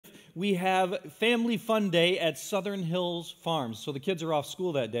we have Family Fun Day at Southern Hills Farms. So the kids are off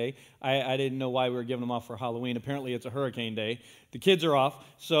school that day. I didn't know why we were giving them off for Halloween. Apparently it's a hurricane day. The kids are off,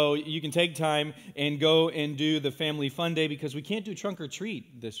 so you can take time and go and do the Family Fun Day because we can't do trunk or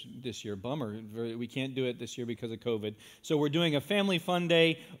treat this year. Bummer. We can't do it this year because of COVID. So we're doing a Family Fun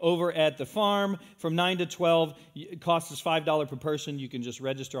Day over at the farm from 9 to 12. It costs us $5 per person. You can just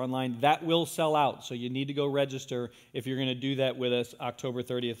register online. That will sell out, so you need to go register if you're going to do that with us October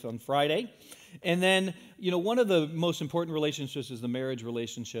 30th on Friday. And then, one of the most important relationships is the marriage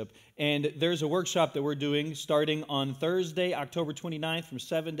relationship. And there's a workshop that we're doing starting on Thursday, October 29th from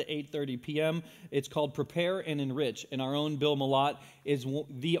 7 to 8:30 p.m. It's called Prepare and Enrich. And our own Bill Malott is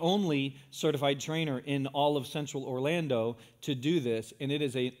the only certified trainer in all of Central Orlando to do this. And it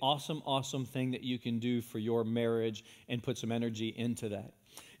is an awesome, awesome thing that you can do for your marriage and put some energy into that.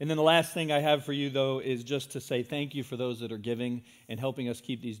 And then the last thing I have for you, though, is just to say thank you for those that are giving and helping us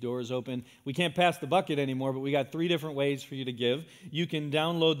keep these doors open. We can't pass the bucket anymore, but we got 3 different ways for you to give. You can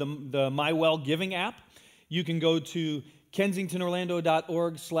download the MyWell Giving app. You can go to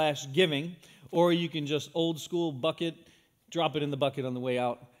kensingtonorlando.org/giving, or you can just old school bucket, drop it in the bucket on the way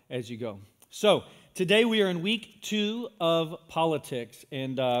out as you go. So today we are in week 2 of politics,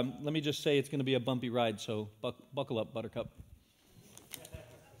 and let me just say it's going to be a bumpy ride, so buckle up, Buttercup.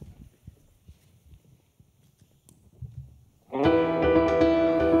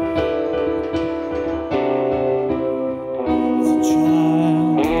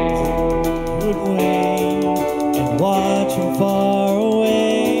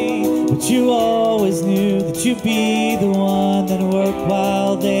 You always knew that you'd be the one that worked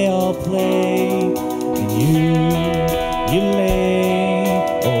while they all played. And you lay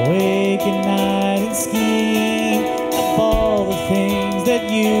awake at night and scheme of all the things that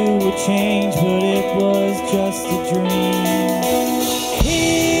you would change, but it was just a dream.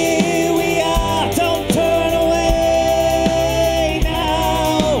 Here we are, don't turn away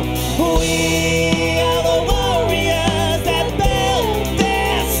now. We are the warriors that built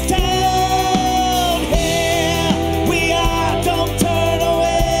this town. Here we are, don't turn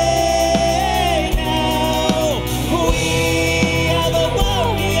away now. We are the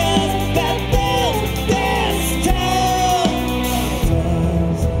warriors that built this town.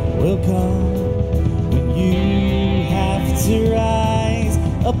 Times will come when you have to rise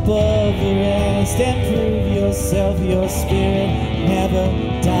above the rest and prove yourself. Your spirit never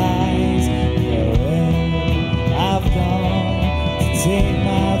dies. Farewell, I've gone to take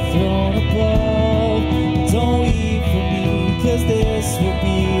my throne above. Don't weep for me, 'cause this will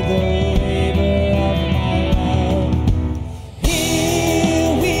be the labor of my love.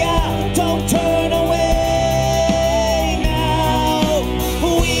 Here we are, don't turn away now.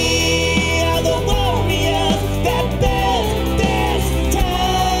 We are the warriors that built this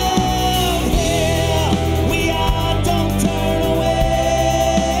town. Here we are, don't turn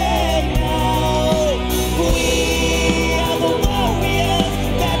away now. We are the warriors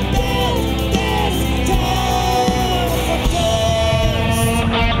that built this town from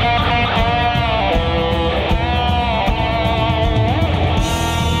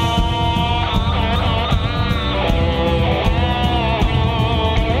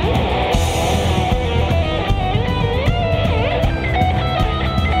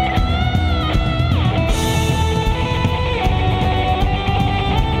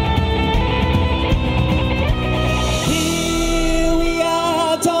Here we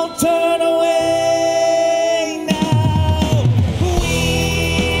are, don't turn away now.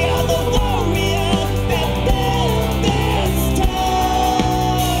 We are the warriors that built this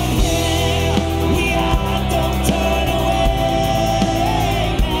town. Here we are, don't turn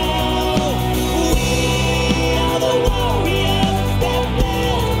away now. We are the warriors that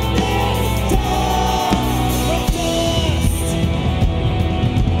built this town from dust.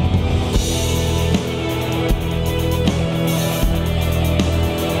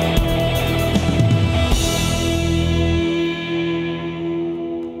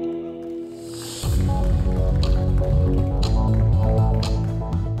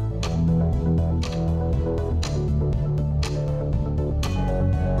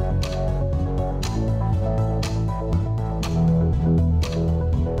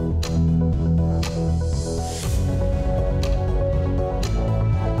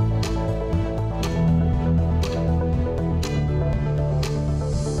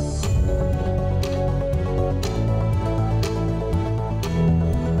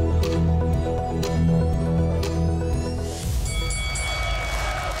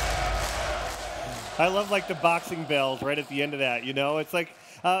 I love like the boxing bells right at the end of that, It's like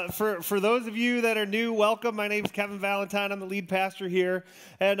For those of you that are new, welcome. My name is Kevin Valentine. I'm the lead pastor here.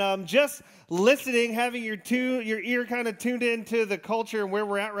 And just listening, having your ear kind of tuned into the culture and where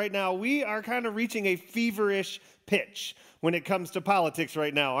we're at right now, we are kind of reaching a feverish pitch when it comes to politics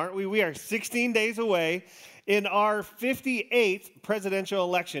right now, aren't we? We are 16 days away in our 58th presidential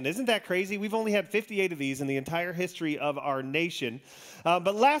election. Isn't that crazy? We've only had 58 of these in the entire history of our nation.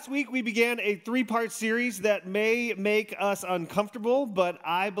 But last week we began a 3-part series that may make us uncomfortable, but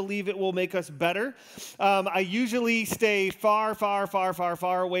I believe it will make us better. I usually stay far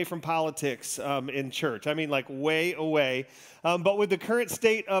away from politics in church. I mean, like way away. But with the current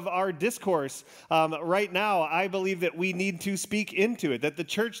state of our discourse right now, I believe that we need to speak into it, that the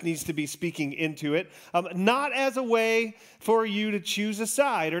church needs to be speaking into it, not as a way for you to choose a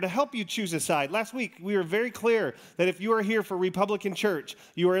side or to help you choose a side. Last week, we were very clear that if you are here for Republican church,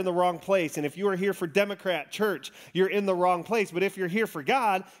 you are in the wrong place. And if you are here for Democrat church, you're in the wrong place. But if you're here for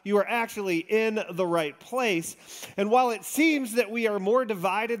God, you are actually in the right place. And while it seems that we are more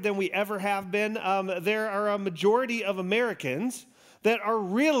divided than we ever have been, there are a majority of Americans that are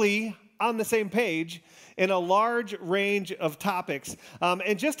really on the same page in a large range of topics.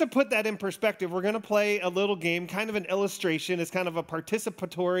 And just to put that in perspective, we're going to play a little game, kind of an illustration. It's kind of a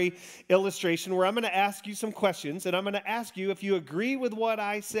participatory illustration where I'm going to ask you some questions, and I'm going to ask you, if you agree with what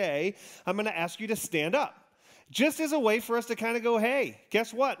I say, I'm going to ask you to stand up. Just as a way for us to kind of go, hey,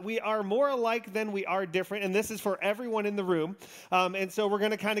 guess what? We are more alike than we are different, and this is for everyone in the room. And so we're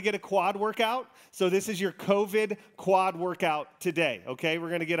going to kind of get a quad workout. So this is your COVID quad workout today, okay? We're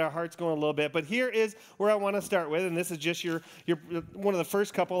going to get our hearts going a little bit. But here is where I want to start with, and this is just your one of the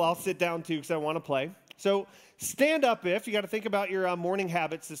first couple I'll sit down to because I want to play. So stand up if, you got to think about your morning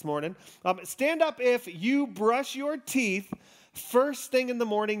habits this morning. Stand up if you brush your teeth first thing in the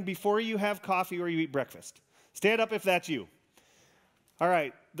morning before you have coffee or you eat breakfast. Stand up if that's you. All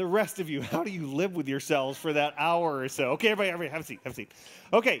right, the rest of you, how do you live with yourselves for that hour or so? Okay, everybody, have a seat.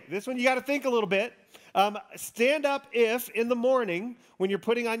 Okay, this one you got to think a little bit. Stand up if in the morning when you're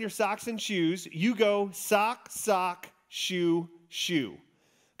putting on your socks and shoes, you go sock, sock, shoe, shoe.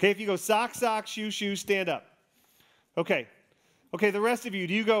 Okay, if you go sock, sock, shoe, shoe, stand up. Okay, the rest of you,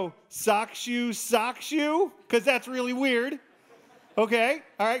 do you go sock, shoe, Because that's really weird. Okay,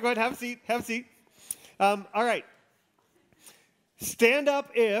 all right, go ahead, have a seat. All right. Stand up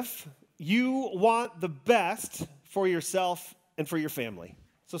if you want the best for yourself and for your family.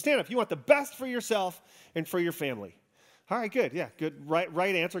 So stand up if you want the best for yourself and for your family. All right, good. Yeah, good.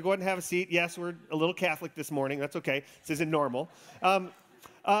 Right answer. Go ahead and have a seat. Yes, we're a little Catholic this morning. That's okay. This isn't normal.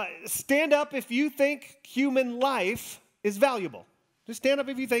 Stand up if you think human life is valuable. Just stand up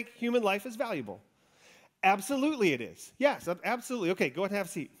if you think human life is valuable. Absolutely it is. Yes, absolutely. Okay, go ahead and have a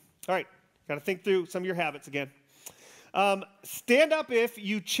seat. All right. Got to think through some of your habits again. Stand up if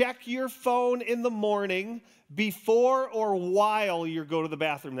you check your phone in the morning before or while you go to the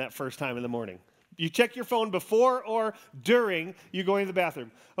bathroom that first time in the morning. You check your phone before or during you going to the bathroom.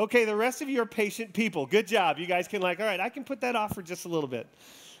 Okay, the rest of you are patient people. Good job. You guys can all right, I can put that off for just a little bit.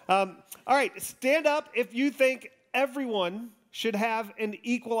 All right, stand up if you think everyone should have an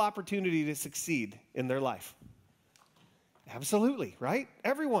equal opportunity to succeed in their life. Absolutely, right?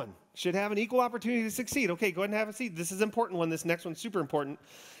 Everyone should have an equal opportunity to succeed. Okay, go ahead and have a seat. This is an important one. This next one's super important.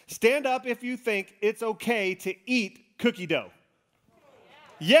 Stand up if you think it's okay to eat cookie dough.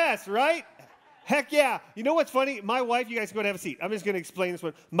 Yes, right? Heck yeah. You know what's funny? My wife, you guys can go ahead and have a seat. I'm just going to explain this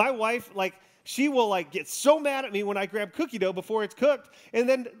one. My wife, she will get so mad at me when I grab cookie dough before it's cooked. And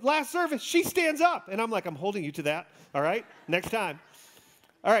then last service, she stands up. And I'm like, I'm holding you to that. All right? Next time.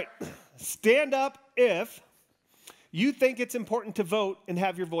 All right. Stand up if you think it's important to vote and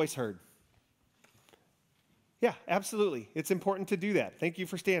have your voice heard. Yeah, absolutely. It's important to do that. Thank you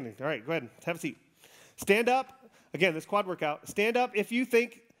for standing. All right, go ahead and have a seat. Stand up. Again, this quad workout. Stand up if you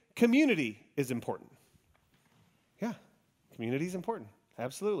think community is important. Yeah, community is important.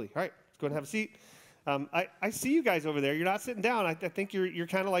 Absolutely. All right, let's go ahead and have a seat. I see you guys over there. You're not sitting down. I think you're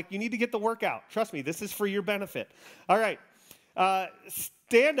kind of you need to get the workout. Trust me, this is for your benefit. All right.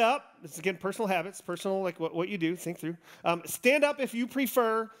 Stand up. This is, again, personal habits, personal, what you do, think through. Stand up if you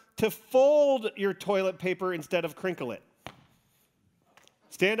prefer to fold your toilet paper instead of crinkle it.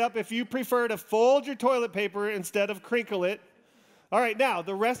 Stand up if you prefer to fold your toilet paper instead of crinkle it. All right, now,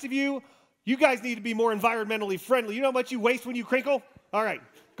 the rest of you guys need to be more environmentally friendly. You know how much you waste when you crinkle? All right,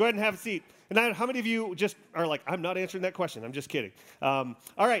 go ahead and have a seat. And now, how many of you just are I'm not answering that question. I'm just kidding. All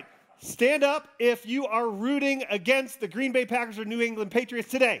right. Stand up if you are rooting against the Green Bay Packers or New England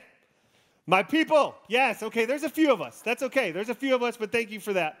Patriots today. My people, yes, okay, there's a few of us. That's okay, there's a few of us, but thank you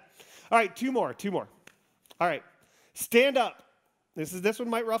for that. All right, two more. All right, stand up This one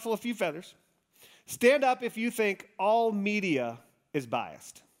might ruffle a few feathers. Stand up if you think all media is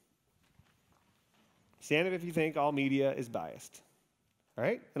biased. Stand up if you think all media is biased. All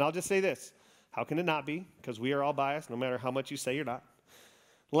right? And I'll just say this. How can it not be? Because we are all biased, no matter how much you say you're not.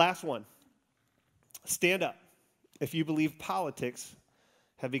 Last one. Stand up if you believe politics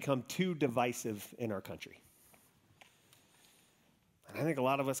have become too divisive in our country. And I think a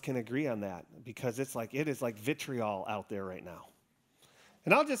lot of us can agree on that because it is like vitriol out there right now.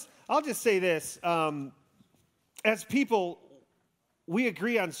 And I'll just say this. As people, we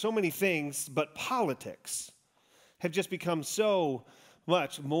agree on so many things, but politics have just become so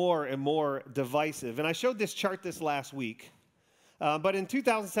much more and more divisive. And I showed this chart this last week. But in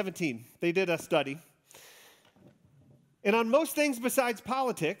 2017, they did a study. And on most things besides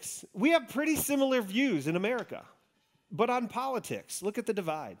politics, we have pretty similar views in America. But on politics, look at the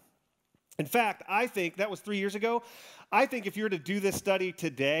divide. In fact, I think, that was 3 years ago, I think if you were to do this study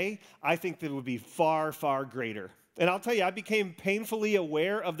today, I think that it would be far, far greater. And I'll tell you, I became painfully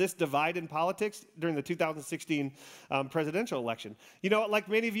aware of this divide in politics during the 2016 presidential election. You know, like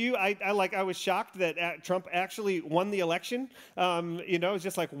many of you, I was shocked that Trump actually won the election. It's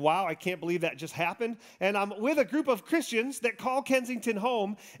just like, wow, I can't believe that just happened. And I'm with a group of Christians that call Kensington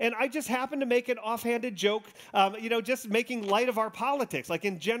home, and I just happened to make an offhanded joke, just making light of our politics, like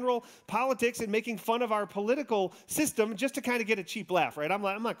in general politics and making fun of our political system just to kind of get a cheap laugh, right? I'm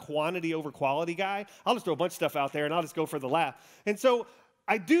not a quantity over quality guy. I'll just throw a bunch of stuff out there and I'll just go for the laugh. And so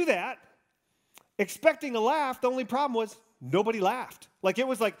I do that expecting a laugh. The only problem was nobody laughed. Like it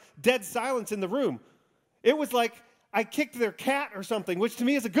was like dead silence in the room. It was like I kicked their cat or something, which to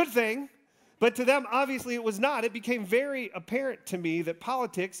me is a good thing. But to them, obviously, it was not. It became very apparent to me that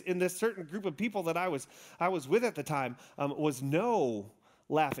politics in this certain group of people that I was with at the time was no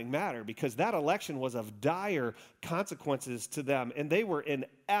laughing matter, because that election was of dire consequences to them, and they were in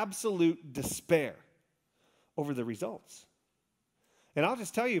absolute despair over the results. And I'll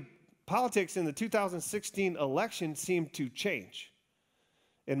just tell you, politics in the 2016 election seemed to change,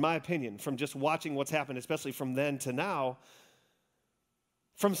 in my opinion, from just watching what's happened, especially from then to now,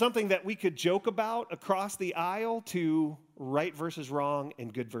 from something that we could joke about across the aisle to right versus wrong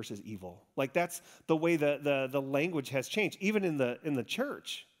and good versus evil. Like that's the way the language has changed. Even in the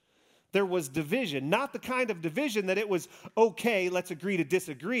church, there was division, not the kind of division that it was, okay, let's agree to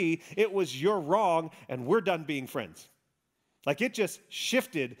disagree. It was you're wrong and we're done being friends. Like it just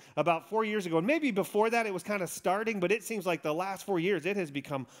shifted about 4 years ago. And maybe before that it was kind of starting, but it seems like the last 4 years it has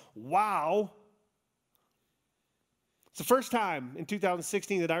become, wow. It's the first time in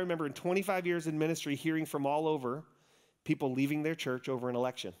 2016 that I remember in 25 years in ministry hearing from all over people leaving their church over an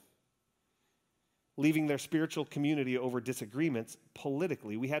election, leaving their spiritual community over disagreements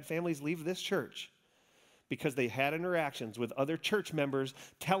politically. We had families leave this church because they had interactions with other church members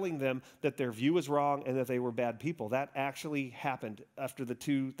telling them that their view was wrong and that they were bad people. That actually happened after the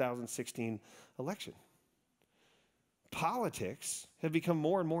 2016 election. Politics have become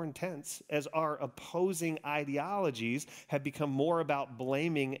more and more intense as our opposing ideologies have become more about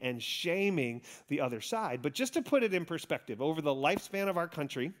blaming and shaming the other side. But just to put it in perspective, over the lifespan of our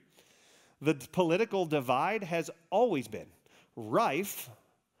country, the political divide has always been rife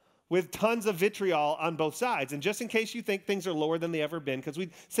with tons of vitriol on both sides. And just in case you think things are lower than they ever been, because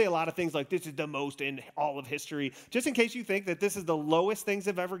we say a lot of things like this is the most in all of history, just in case you think that this is the lowest things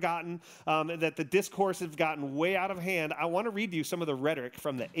have ever gotten, that the discourse has gotten way out of hand, I want to read you some of the rhetoric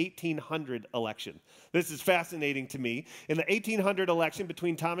from the 1800 election. This is fascinating to me. In the 1800 election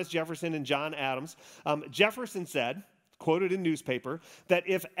between Thomas Jefferson and John Adams, Jefferson said, quoted in newspaper, that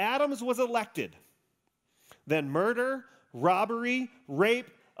if Adams was elected, then murder, robbery, rape,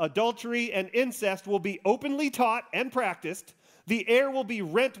 adultery, and incest will be openly taught and practiced. The air will be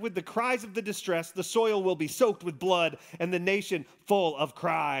rent with the cries of the distress. The soil will be soaked with blood, and the nation full of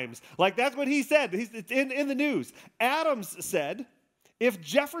crimes. Like that's what he said. It's in the news. Adams said, if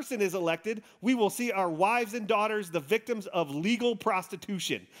Jefferson is elected, we will see our wives and daughters the victims of legal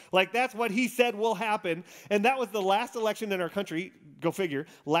prostitution. Like that's what he said will happen. And that was the last election in our country, go figure,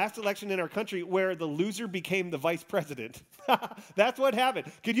 last election in our country where the loser became the vice president. That's what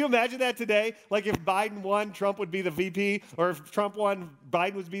happened. Could you imagine that today? Like if Biden won, Trump would be the VP, or if Trump won,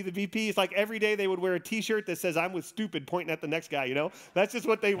 Biden would be the VP. It's like every day they would wear a t-shirt that says, I'm with stupid, pointing at the next guy, you know? That's just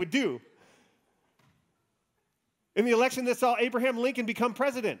what they would do. In the election that saw Abraham Lincoln become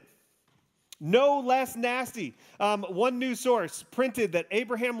president, no less nasty. One news source printed that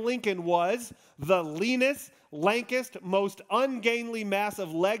Abraham Lincoln was the leanest, lankest, most ungainly mass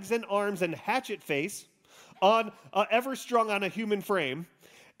of legs and arms and hatchet face ever strung on a human frame.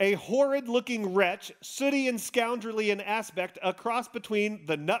 a horrid-looking wretch, sooty and scoundrelly in aspect, a cross between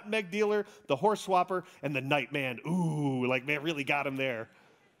the nutmeg dealer, the horse swapper, and the night man. Ooh, like man, really got him there.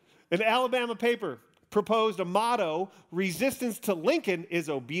 An Alabama paper proposed a motto: resistance to Lincoln is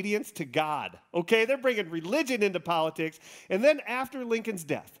obedience to God. Okay, they're bringing religion into politics. And then after Lincoln's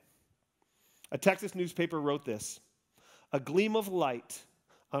death, a Texas newspaper wrote this: a gleam of light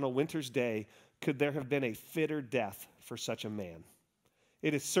on a winter's day, could there have been a fitter death for such a man?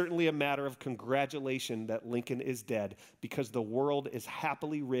 It is certainly a matter of congratulation that Lincoln is dead, because the world is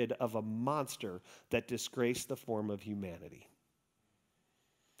happily rid of a monster that disgraced the form of humanity.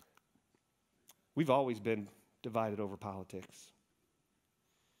 We've always been divided over politics.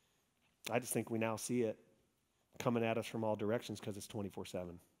 I just think we now see it coming at us from all directions because it's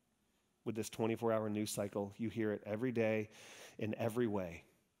 24/7. With this 24-hour news cycle, you hear it every day in every way.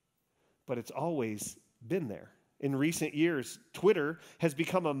 But it's always been there. In recent years, Twitter has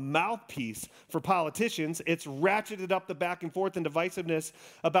become a mouthpiece for politicians. It's ratcheted up the back and forth and divisiveness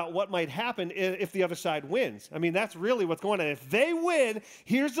about what might happen if the other side wins. I mean, that's really what's going on. If they win,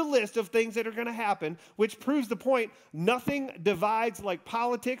 here's a list of things that are going to happen, which proves the point: nothing divides like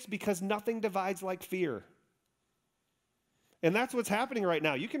politics, because nothing divides like fear. And that's what's happening right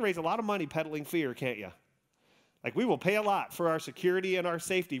now. You can raise a lot of money peddling fear, can't you? Like, we will pay a lot for our security and our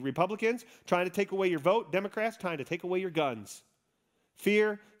safety. Republicans trying to take away your vote. Democrats trying to take away your guns.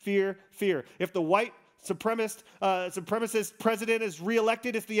 Fear, fear, fear. If the white supremacist president is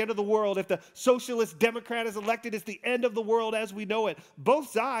reelected, it's the end of the world. If the socialist Democrat is elected, it's the end of the world as we know it.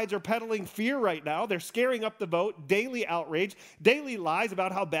 Both sides are peddling fear right now. They're scaring up the vote. Daily outrage, daily lies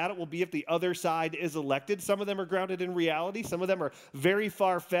about how bad it will be if the other side is elected. Some of them are grounded in reality. Some of them are very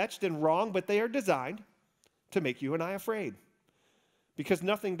far-fetched and wrong, but they are designed to make you and I afraid, because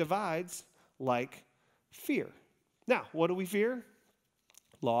nothing divides like fear. Now, what do we fear?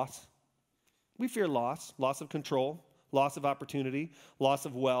 Loss. We fear loss of control, loss of opportunity, loss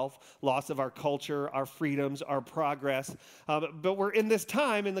of wealth, loss of our culture, our freedoms, our progress. But we're in this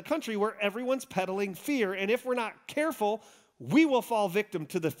time in the country where everyone's peddling fear, and if we're not careful, we will fall victim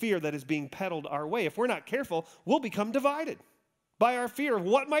to the fear that is being peddled our way. If we're not careful, we'll become divided by our fear of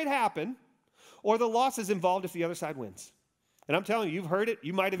what might happen or the losses involved if the other side wins. And I'm telling you, you've heard it.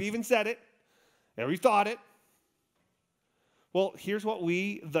 You might have even said it, or you thought it. Well, here's what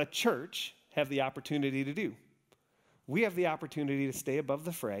we, the church, have the opportunity to do. We have the opportunity to stay above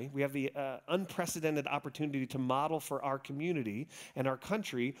the fray. We have the unprecedented opportunity to model for our community and our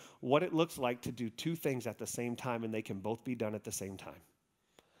country what it looks like to do two things at the same time, and they can both be done at the same time.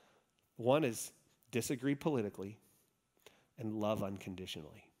 One is disagree politically and love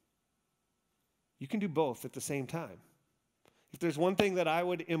unconditionally. You can do both at the same time. If there's one thing that I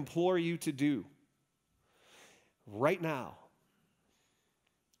would implore you to do right now,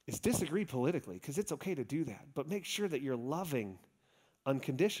 is disagree politically, because it's okay to do that, but make sure that you're loving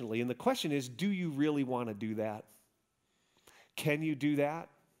unconditionally. And the question is, do you really want to do that? Can you do that?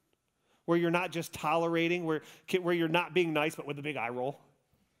 Where you're not just tolerating, where you're not being nice, but with a big eye roll?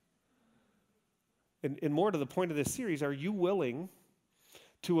 And more to the point of this series, are you willing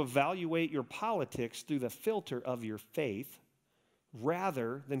to evaluate your politics through the filter of your faith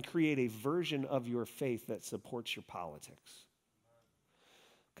rather than create a version of your faith that supports your politics?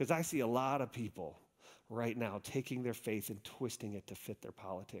 Because I see a lot of people right now taking their faith and twisting it to fit their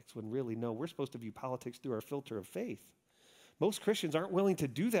politics, when really, no, we're supposed to view politics through our filter of faith. Most Christians aren't willing to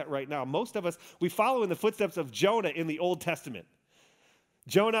do that right now. Most of us, we follow in the footsteps of Jonah in the Old Testament.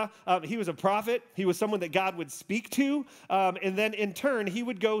 Jonah, he was a prophet. He was someone that God would speak to, and then in turn, he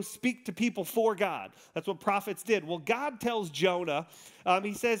would go speak to people for God. That's what prophets did. Well, God tells Jonah,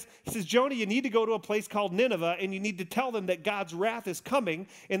 he says, Jonah, you need to go to a place called Nineveh, and you need to tell them that God's wrath is coming,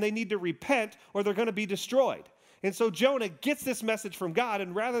 and they need to repent, or they're going to be destroyed. And so Jonah gets this message from God,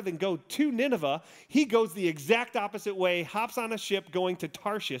 and rather than go to Nineveh, he goes the exact opposite way, hops on a ship going to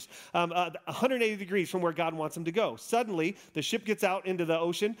Tarshish, 180 degrees from where God wants him to go. Suddenly, the ship gets out into the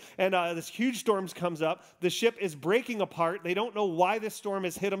ocean, and this huge storm comes up. The ship is breaking apart. They don't know why this storm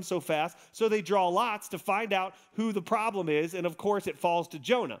has hit them so fast, so they draw lots to find out who the problem is, and of course, it falls to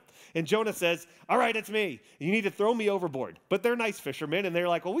Jonah. And Jonah says, all right, it's me. You need to throw me overboard. But they're nice fishermen, and they're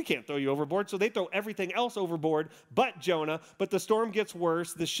like, well, we can't throw you overboard, so they throw everything else overboard but Jonah. But the storm gets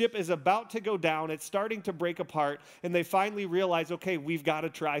worse. The ship is about to go down. It's starting to break apart, and they finally realize, okay, we've got to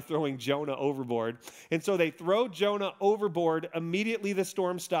try throwing Jonah overboard. And so they throw Jonah overboard. Immediately the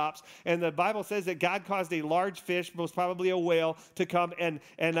storm stops, and the Bible says that God caused a large fish, most probably a whale, to come and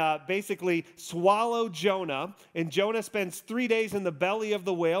basically swallow Jonah. And Jonah spends 3 days in the belly of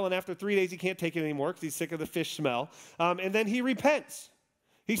the whale, and after 3 days he can't take it anymore because he's sick of the fish smell. And then he repents.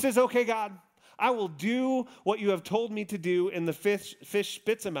 He says, okay, God, I will do what you have told me to do, and the fish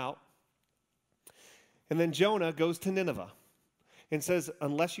spits him out. And then Jonah goes to Nineveh and says,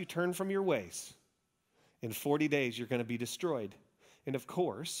 unless you turn from your ways, in 40 days you're going to be destroyed. And of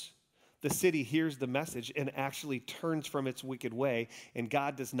course, the city hears the message and actually turns from its wicked way, and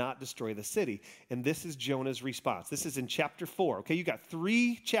God does not destroy the city. And this is Jonah's response. This is in chapter 4. Okay, you got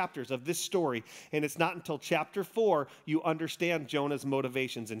 3 chapters of this story, and it's not until chapter 4 you understand Jonah's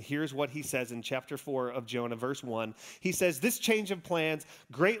motivations. And here's what he says in chapter 4 of Jonah, verse 1. He says, this change of plans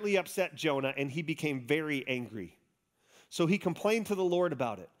greatly upset Jonah, and he became very angry. So he complained to the Lord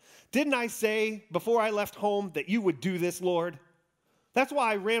about it. Didn't I say before I left home that you would do this, Lord? That's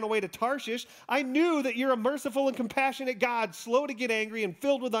why I ran away to Tarshish. I knew that you're a merciful and compassionate God, slow to get angry and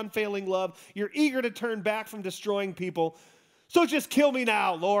filled with unfailing love. You're eager to turn back from destroying people. So just kill me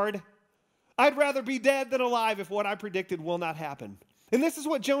now, Lord. I'd rather be dead than alive if what I predicted will not happen. And this is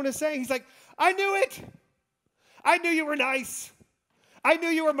what Jonah's saying. He's like, I knew it. I knew you were nice. I knew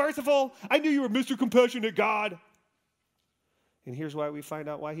you were merciful. I knew you were Mr. Compassionate God. And here's why we find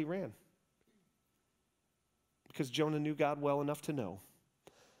out why he ran. Because Jonah knew God well enough to know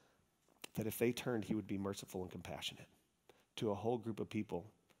that if they turned, he would be merciful and compassionate to a whole group of people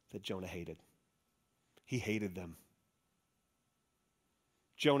that Jonah hated. He hated them.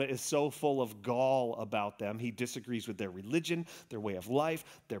 Jonah is so full of gall about them. He disagrees with their religion, their way of life,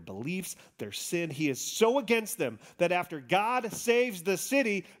 their beliefs, their sin. He is so against them that after God saves the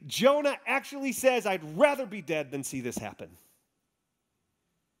city, Jonah actually says, I'd rather be dead than see this happen.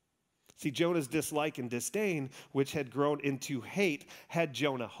 See, Jonah's dislike and disdain, which had grown into hate, had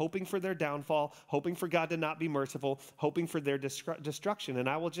Jonah hoping for their downfall, hoping for God to not be merciful, hoping for their destruction. And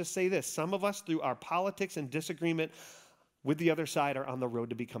I will just say this, some of us through our politics and disagreement with the other side are on the road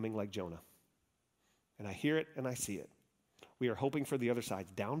to becoming like Jonah. And I hear it and I see it. We are hoping for the other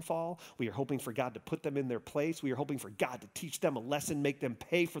side's downfall. We are hoping for God to put them in their place. We are hoping for God to teach them a lesson, make them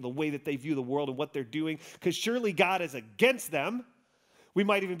pay for the way that they view the world and what they're doing, because surely God is against them. We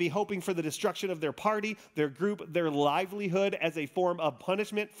might even be hoping for the destruction of their party, their group, their livelihood as a form of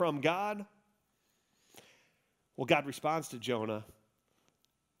punishment from God. Well, God responds to Jonah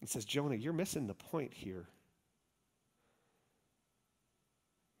and says, Jonah, you're missing the point here.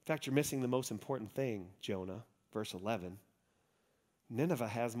 In fact, you're missing the most important thing, Jonah. Verse 11. Nineveh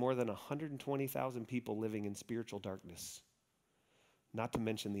has more than 120,000 people living in spiritual darkness, not to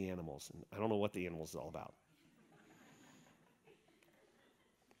mention the animals. And I don't know what the animals is all about.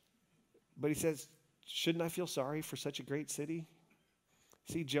 But he says, shouldn't I feel sorry for such a great city?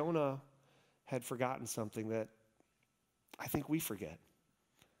 See, Jonah had forgotten something that I think we forget.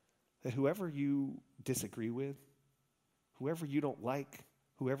 That whoever you disagree with, whoever you don't like,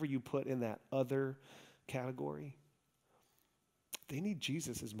 whoever you put in that other category, they need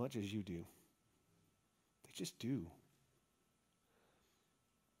Jesus as much as you do. They just do.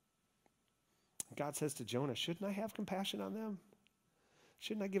 God says to Jonah, shouldn't I have compassion on them?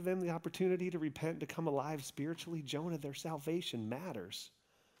 Shouldn't I give them the opportunity to repent, to come alive spiritually? Jonah, their salvation matters.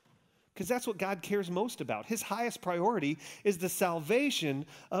 Because that's what God cares most about. His highest priority is the salvation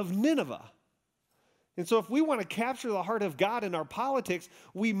of Nineveh. And so if we want to capture the heart of God in our politics,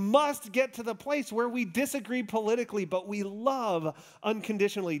 we must get to the place where we disagree politically, but we love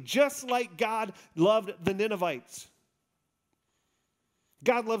unconditionally, just like God loved the Ninevites.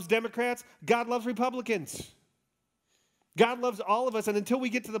 God loves Democrats. God loves Republicans. God loves all of us, and until we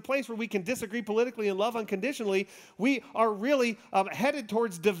get to the place where we can disagree politically and love unconditionally, we are really headed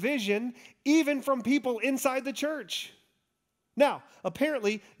towards division, even from people inside the church. Now,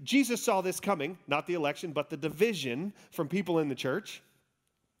 apparently, Jesus saw this coming, not the election, but the division from people in the church.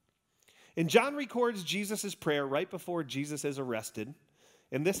 And John records Jesus' prayer right before Jesus is arrested,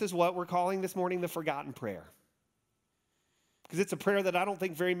 and this is what we're calling this morning the forgotten prayer. Because it's a prayer that I don't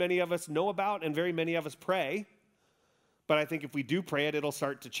think very many of us know about and very many of us pray. But I think if we do pray it, it'll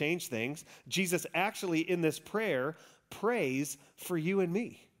start to change things. Jesus actually, in this prayer, prays for you and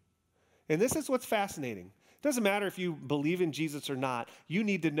me. And this is what's fascinating. It doesn't matter if you believe in Jesus or not. You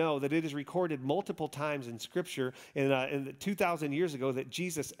need to know that it is recorded multiple times in Scripture in 2,000 years ago that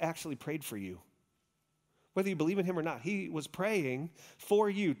Jesus actually prayed for you. Whether you believe in him or not, he was praying for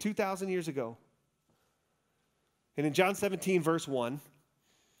you 2,000 years ago. And in John 17, verse 1,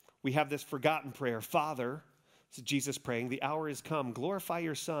 we have this forgotten prayer. Father, this is Jesus praying, the hour is come. Glorify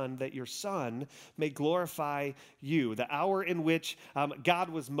your Son, that your Son may glorify you. The hour in which God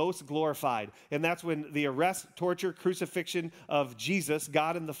was most glorified. And that's when the arrest, torture, crucifixion of Jesus,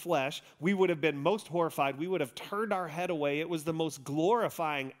 God in the flesh, we would have been most horrified. We would have turned our head away. It was the most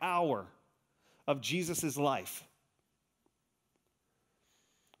glorifying hour of Jesus' life.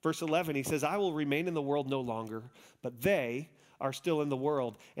 Verse 11, he says, I will remain in the world no longer, but they are still in the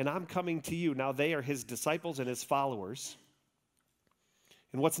world, and I'm coming to you. Now they are his disciples and his followers.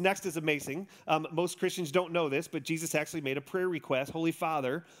 And what's next is amazing. Most Christians don't know this, but Jesus actually made a prayer request. Holy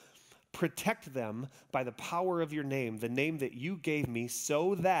Father, protect them by the power of your name, the name that you gave me,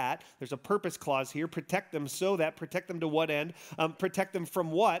 so that, there's a purpose clause here, protect them so that, protect them to what end? Protect them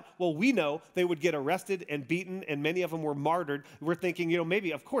from what? Well, we know they would get arrested and beaten, and many of them were martyred. We're thinking,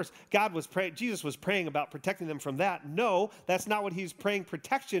 maybe, of course, Jesus was praying about protecting them from that. No, that's not what he's praying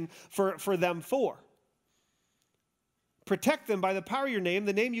protection for them for. Protect them by the power of your name,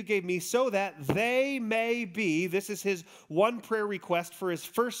 the name you gave me, so that they may be, this is his one prayer request for his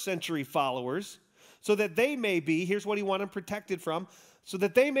first century followers, so that they may be, here's what he wanted them protected from, so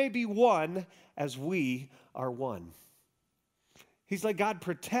that they may be one as we are one. He's like, God,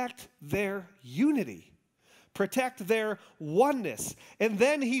 protect their unity. Protect their oneness. And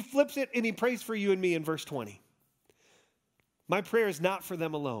then he flips it and he prays for you and me in verse 20. My prayer is not for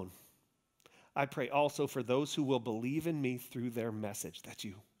them alone. I pray also for those who will believe in me through their message. That's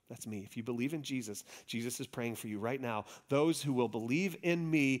you. That's me. If you believe in Jesus, Jesus is praying for you right now. Those who will believe in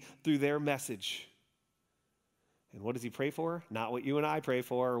me through their message. And what does he pray for? Not what you and I pray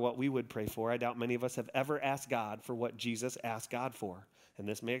for or what we would pray for. I doubt many of us have ever asked God for what Jesus asked God for. And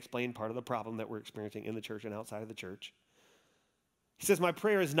this may explain part of the problem that we're experiencing in the church and outside of the church. He says, my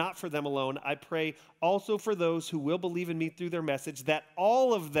prayer is not for them alone. I pray also for those who will believe in me through their message, that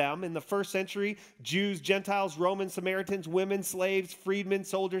all of them in the first century, Jews, Gentiles, Romans, Samaritans, women, slaves, freedmen,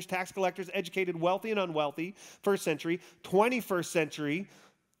 soldiers, tax collectors, educated, wealthy and unwealthy, first century, 21st century,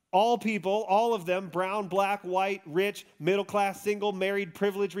 all people, all of them, brown, black, white, rich, middle class, single, married,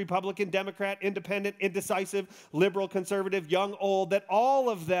 privileged, Republican, Democrat, independent, indecisive, liberal, conservative, young, old, that all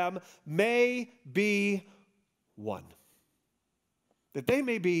of them may be one. That they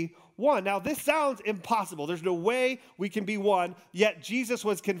may be one. Now, this sounds impossible. There's no way we can be one, yet Jesus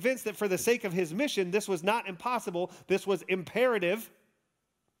was convinced that for the sake of his mission, this was not impossible. This was imperative.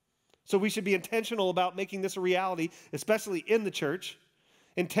 So we should be intentional about making this a reality, especially in the church.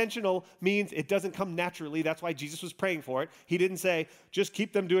 Intentional means it doesn't come naturally. That's why Jesus was praying for it. He didn't say, just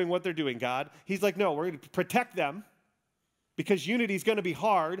keep them doing what they're doing, God. He's like, no, we're going to protect them because unity is going to be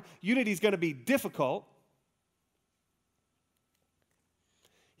hard. Unity is going to be difficult.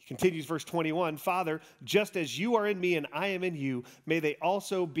 Continues verse 21, Father, just as you are in me and I am in you, may they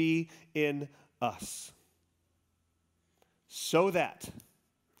also be in us. So that,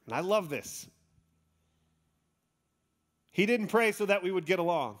 and I love this, he didn't pray so that we would get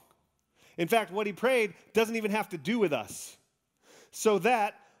along. In fact, what he prayed doesn't even have to do with us. So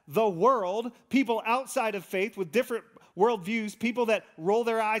that the world, people outside of faith with different worldviews, people that roll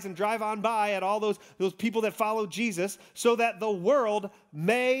their eyes and drive on by at all those people that follow Jesus, so that the world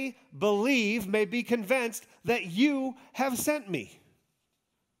may believe, may be convinced that you have sent me.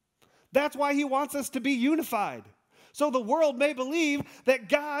 That's why he wants us to be unified. So the world may believe that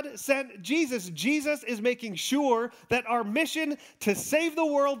God sent Jesus. Jesus is making sure that our mission to save the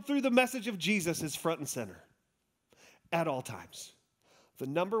world through the message of Jesus is front and center at all times. The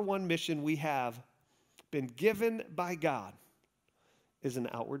number one mission we have been given by God is an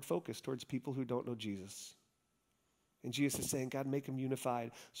outward focus towards people who don't know Jesus. And Jesus is saying, God, make them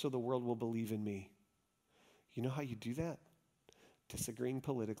unified so the world will believe in me. You know how you do that? Disagreeing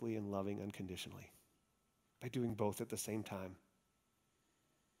politically and loving unconditionally. By doing both at the same time.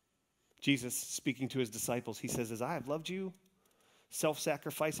 Jesus, speaking to his disciples, he says, as I have loved you,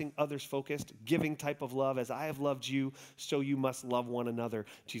 self-sacrificing, others-focused, giving type of love, as I have loved you, so you must love one another.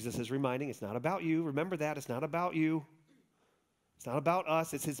 Jesus is reminding, it's not about you. Remember that. It's not about you. It's not about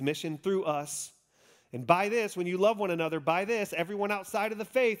us. It's his mission through us. And by this, when you love one another, by this, everyone outside of the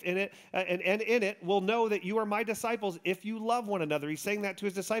faith in it and in it will know that you are my disciples if you love one another. He's saying that to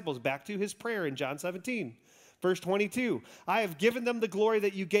his disciples, back to his prayer in John 17. Verse 22, I have given them the glory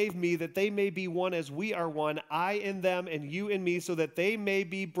that you gave me, that they may be one as we are one, I in them and you in me, so that they may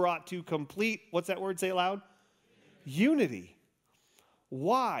be brought to complete, what's that word? Say it loud. Unity.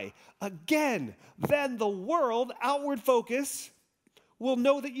 Why? Again, then the world, outward focus, will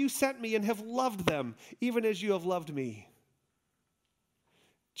know that you sent me and have loved them, even as you have loved me.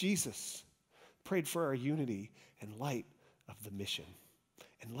 Jesus prayed for our unity in light of the mission.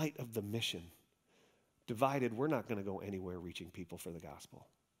 In light of the mission. Divided, we're not going to go anywhere reaching people for the gospel.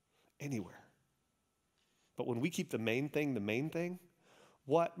 Anywhere. But when we keep the main thing,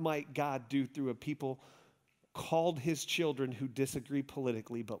 what might God do through a people called his children who disagree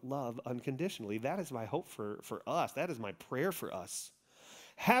politically but love unconditionally? That is my hope for us. That is my prayer for us.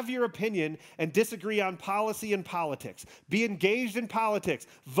 Have your opinion and disagree on policy and politics. Be engaged in politics.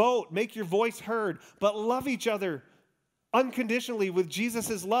 Vote, make your voice heard, but love each other unconditionally with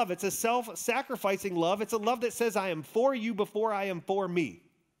Jesus' love. It's a self-sacrificing love. It's a love that says, I am for you before I am for me.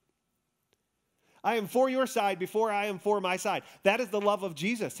 I am for your side before I am for my side. That is the love of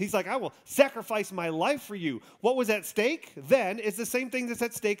Jesus. He's like, I will sacrifice my life for you. What was at stake then is the same thing that's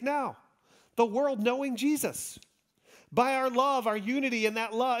at stake now. The world knowing Jesus. By our love, our unity in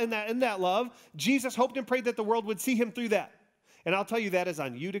that love, Jesus hoped and prayed that the world would see him through that. And I'll tell you, that is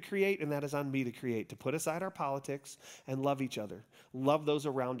on you to create, and that is on me to create, to put aside our politics and love each other. Love those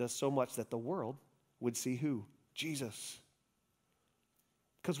around us so much that the world would see who? Jesus.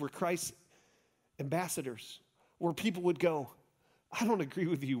 Because we're Christ's ambassadors, where people would go, I don't agree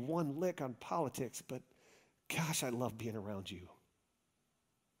with you one lick on politics, but gosh, I love being around you.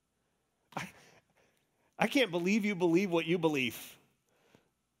 I can't believe you believe what you believe.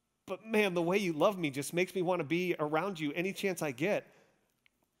 But man, the way you love me just makes me want to be around you any chance I get.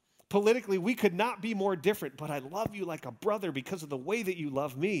 Politically, we could not be more different, but I love you like a brother because of the way that you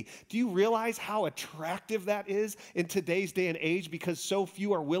love me. Do you realize how attractive that is in today's day and age because so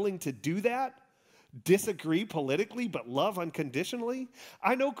few are willing to do that? Disagree politically, but love unconditionally?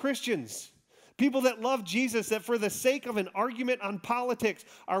 I know Christians, people that love Jesus, that for the sake of an argument on politics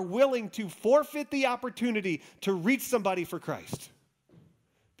are willing to forfeit the opportunity to reach somebody for Christ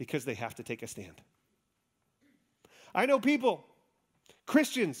because they have to take a stand. I know people,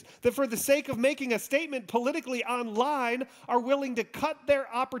 Christians, that for the sake of making a statement politically online are willing to cut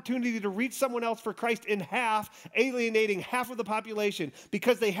their opportunity to reach someone else for Christ in half, alienating half of the population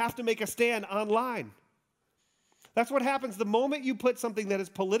because they have to make a stand online. That's what happens the moment you put something that is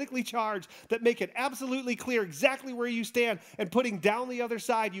politically charged, that make it absolutely clear exactly where you stand, and putting down the other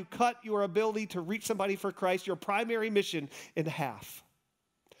side, you cut your ability to reach somebody for Christ, your primary mission, in half.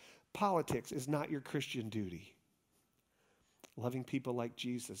 Politics is not your Christian duty. Loving people like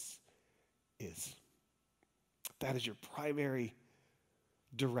Jesus is. That is your primary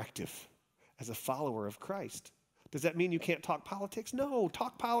directive as a follower of Christ. Does that mean you can't talk politics? No,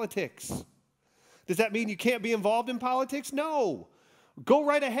 talk politics. Does that mean you can't be involved in politics? No. Go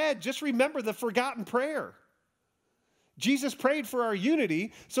right ahead. Just remember the forgotten prayer. Jesus prayed for our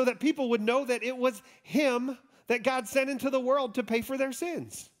unity so that people would know that it was him that God sent into the world to pay for their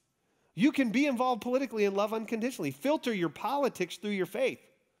sins. You can be involved politically and love unconditionally. Filter your politics through your faith.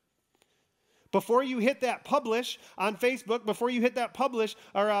 Before you hit that publish on Facebook, before you hit that publish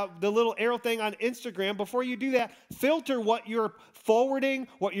or the little arrow thing on Instagram, before you do that, filter what you're forwarding,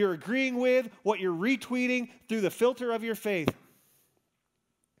 what you're agreeing with, what you're retweeting through the filter of your faith.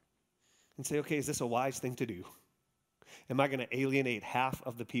 And say, okay, is this a wise thing to do? Am I going to alienate half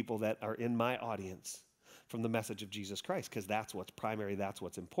of the people that are in my audience from the message of Jesus Christ? Because that's what's primary, that's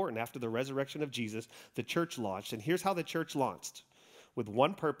what's important. After the resurrection of Jesus, the church launched. And here's how the church launched. With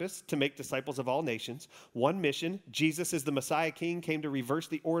one purpose, to make disciples of all nations. One mission, Jesus is the Messiah King, came to reverse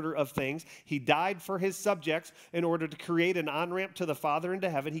the order of things. He died for his subjects in order to create an on-ramp to the Father into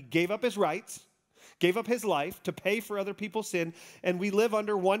heaven. He gave up his rights, gave up his life to pay for other people's sin, and we live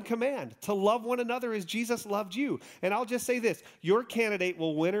under one command, to love one another as Jesus loved you. And I'll just say this, your candidate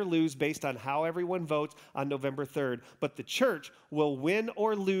will win or lose based on how everyone votes on November 3rd, but the church will win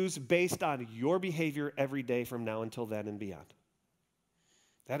or lose based on your behavior every day from now until then and beyond.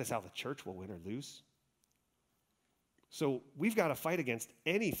 That is how the church will win or lose. So we've got to fight against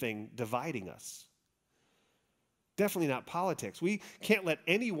anything dividing us. Definitely not politics. We can't let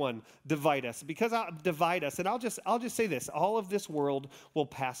anyone divide us And I'll just say this, all of this world will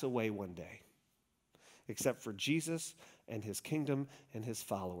pass away one day, except for Jesus and his kingdom and his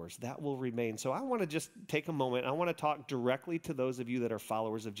followers. That will remain. So I want to just take a moment. I want to talk directly to those of you that are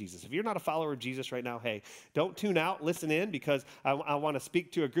followers of Jesus. If you're not a follower of Jesus right now, hey, don't tune out, listen in, because I want to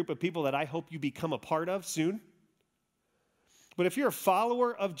speak to a group of people that I hope you become a part of soon. But if you're a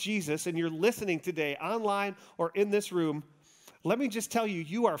follower of Jesus and you're listening today online or in this room, let me just tell you,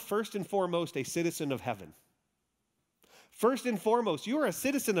 you are first and foremost a citizen of heaven. First and foremost, you are a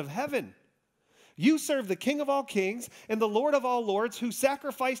citizen of heaven. You serve the King of all kings and the Lord of all lords, who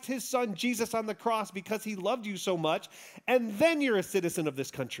sacrificed his son Jesus on the cross because he loved you so much, and then you're a citizen of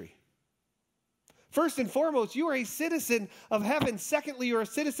this country. First and foremost, you are a citizen of heaven. Secondly, you're a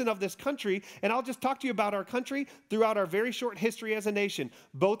citizen of this country, and I'll just talk to you about our country. Throughout our very short history as a nation,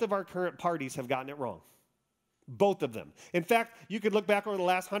 both of our current parties have gotten it wrong. Both of them. In fact, you could look back over the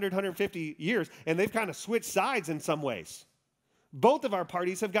last 100, 150 years, and they've kind of switched sides in some ways. Both of our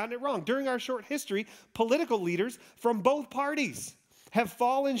parties have gotten it wrong. During our short history, political leaders from both parties have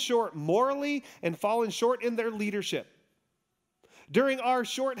fallen short morally and fallen short in their leadership. During our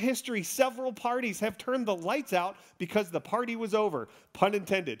short history, several parties have turned the lights out because the party was over, pun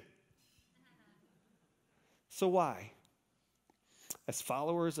intended. So why? As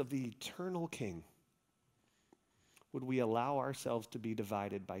followers of the eternal King, would we allow ourselves to be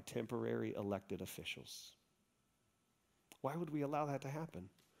divided by temporary elected officials? Why would we allow that to happen?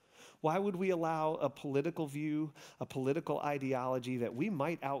 Why would we allow a political view, a political ideology that we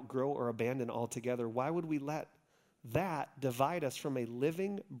might outgrow or abandon altogether? Why would we let that divide us from a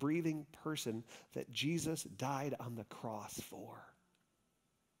living, breathing person that Jesus died on the cross for?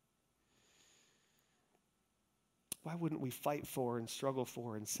 Why wouldn't we fight for and struggle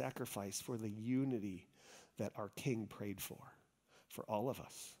for and sacrifice for the unity that our King prayed for all of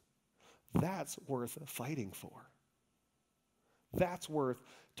us? That's worth fighting for. That's worth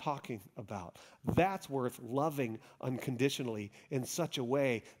talking about. That's worth loving unconditionally in such a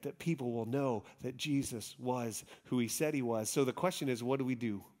way that people will know that Jesus was who he said he was. So the question is, what do we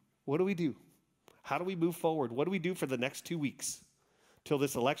do? What do we do? How do we move forward? What do we do for the next 2 weeks till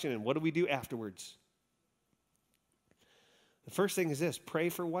this election, and what do we do afterwards? The first thing is this: pray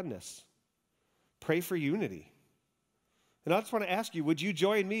for oneness. Pray for unity. And I just want to ask you, would you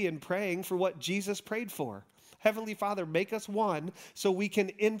join me in praying for what Jesus prayed for? Heavenly Father, make us one so we can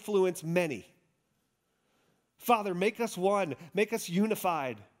influence many. Father, make us one. Make us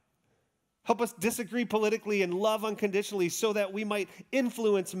unified. Help us disagree politically and love unconditionally so that we might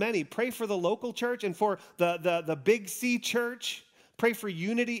influence many. Pray for the local church and for the Big C church. Pray for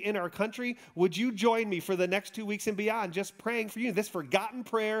unity in our country. Would you join me for the next 2 weeks and beyond just praying for you? This forgotten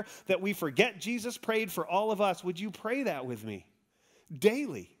prayer that we forget Jesus prayed for all of us. Would you pray that with me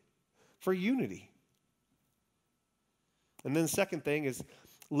daily for unity? And then the second thing is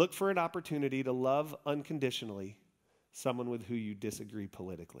look for an opportunity to love unconditionally someone with who you disagree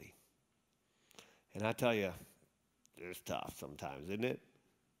politically. And I tell you, it's tough sometimes, isn't it?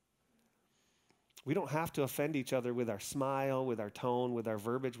 We don't have to offend each other with our smile, with our tone, with our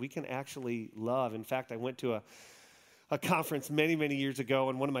verbiage. We can actually love. In fact, I went to a conference many, many years ago,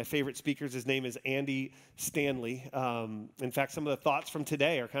 and one of my favorite speakers, his name is Andy Stanley. In fact, some of the thoughts from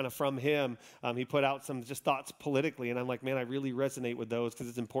today are kind of from him. He put out some just thoughts politically, and I'm like, man, I really resonate with those because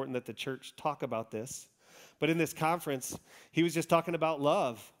it's important that the church talk about this. But in this conference, he was just talking about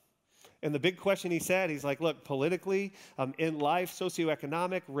love. And the big question he said, he's like, look, politically, in life,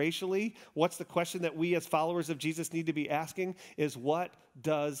 socioeconomic, racially, what's the question that we as followers of Jesus need to be asking is, what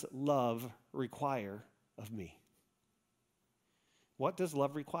does love require of me? What does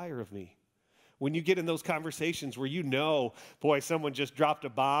love require of me? When you get in those conversations where you know, boy, someone just dropped a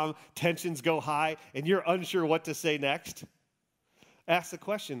bomb, tensions go high, and you're unsure what to say next, ask the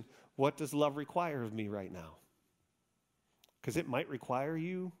question, what does love require of me right now? Because it might require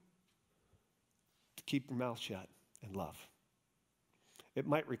you to keep your mouth shut and love. It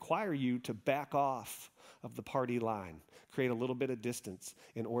might require you to back off of the party line, create a little bit of distance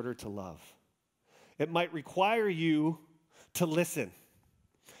in order to love. It might require you to listen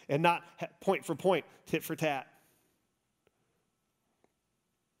and not point for point, tit for tat.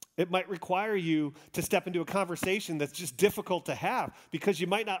 It might require you to step into a conversation that's just difficult to have because you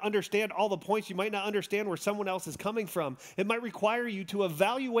might not understand all the points. You might not understand where someone else is coming from. It might require you to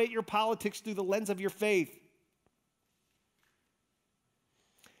evaluate your politics through the lens of your faith.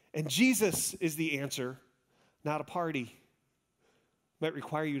 And Jesus is the answer, not a party. It might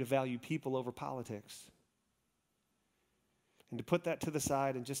require you to value people over politics. And to put that to the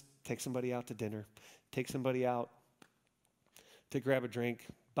side and just take somebody out to dinner, take somebody out to grab a drink,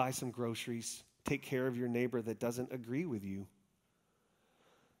 buy some groceries, take care of your neighbor that doesn't agree with you.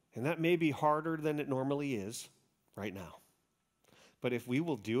 And that may be harder than it normally is right now. But if we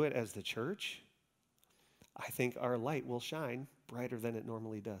will do it as the church, I think our light will shine brighter than it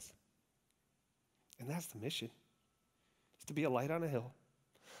normally does. And that's the mission. It's to be a light on a hill,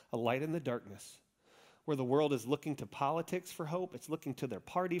 a light in the darkness, where the world is looking to politics for hope. It's looking to their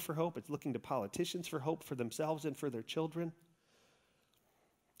party for hope. It's looking to politicians for hope for themselves and for their children.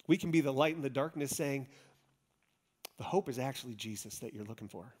 We can be the light in the darkness saying, the hope is actually Jesus that you're looking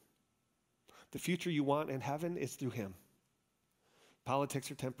for. The future you want in heaven is through him. Politics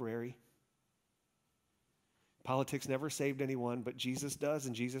are temporary. Politics never saved anyone, but Jesus does,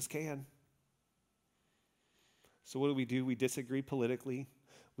 and Jesus can. So what do? We disagree politically,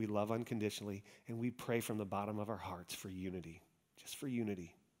 we love unconditionally, and we pray from the bottom of our hearts for unity, just for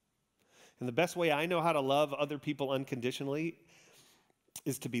unity. And the best way I know how to love other people unconditionally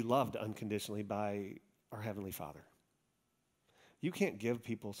is to be loved unconditionally by our Heavenly Father. You can't give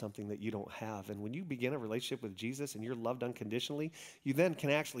people something that you don't have. And when you begin a relationship with Jesus and you're loved unconditionally, you then can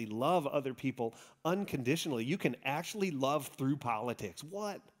actually love other people unconditionally. You can actually love through politics.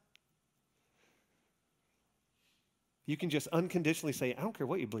 What? You can just unconditionally say, I don't care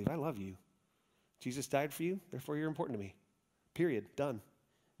what you believe, I love you. Jesus died for you, therefore you're important to me. Period. Done.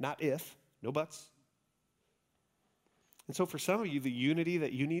 Not if, no buts. And so for some of you, the unity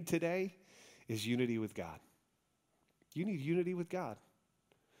that you need today is unity with God. You need unity with God.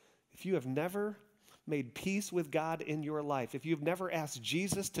 If you have never made peace with God in your life, if you've never asked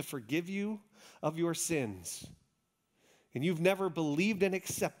Jesus to forgive you of your sins, and you've never believed and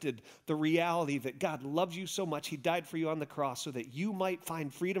accepted the reality that God loves you so much, he died for you on the cross so that you might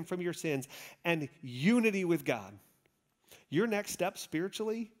find freedom from your sins and unity with God, your next step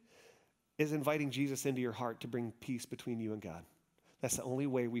spiritually is inviting Jesus into your heart to bring peace between you and God. That's the only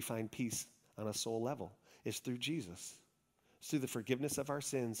way we find peace on a soul level, is through Jesus. It's through the forgiveness of our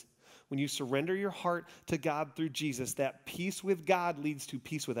sins. When you surrender your heart to God through Jesus, that peace with God leads to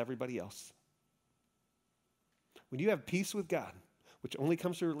peace with everybody else. When you have peace with God, which only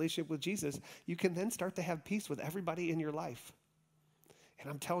comes through a relationship with Jesus, you can then start to have peace with everybody in your life. And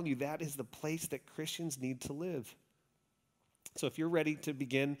I'm telling you, that is the place that Christians need to live. So if you're ready to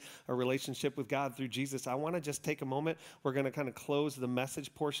begin a relationship with God through Jesus, I want to just take a moment. We're going to kind of close the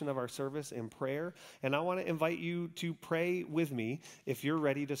message portion of our service in prayer. And I want to invite you to pray with me if you're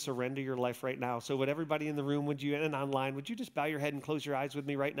ready to surrender your life right now. So would everybody in the room, would you, and online, would you just bow your head and close your eyes with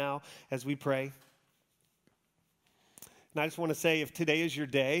me right now as we pray? And I just want to say, if today is your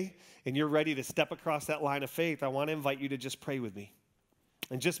day and you're ready to step across that line of faith, I want to invite you to just pray with me.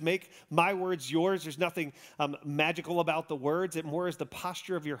 And just make my words yours. There's nothing magical about the words. It more is the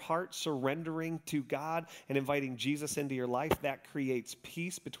posture of your heart surrendering to God and inviting Jesus into your life. That creates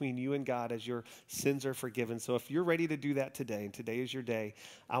peace between you and God as your sins are forgiven. So if you're ready to do that today, and today is your day,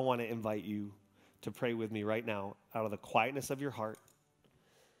 I want to invite you to pray with me right now out of the quietness of your heart.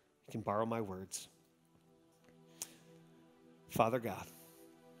 You can borrow my words. Father God,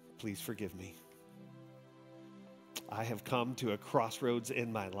 please forgive me. I have come to a crossroads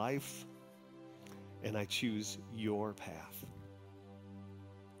in my life, and I choose your path.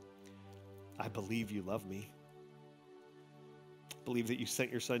 I believe you love me. I believe that you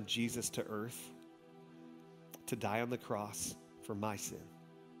sent your son Jesus to earth to die on the cross for my sin.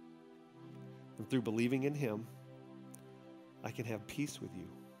 And through believing in him, I can have peace with you.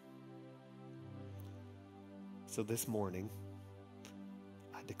 So this morning,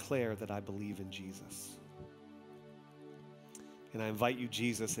 I declare that I believe in Jesus. And I invite you,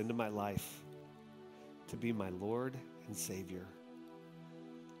 Jesus, into my life to be my Lord and Savior.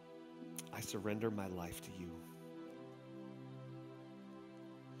 I surrender my life to you.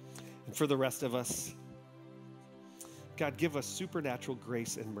 And for the rest of us, God, give us supernatural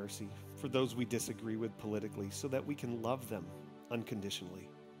grace and mercy for those we disagree with politically so that we can love them unconditionally.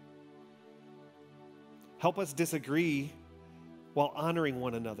 Help us disagree while honoring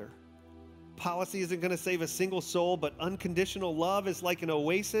one another. Policy isn't going to save a single soul, but unconditional love is like an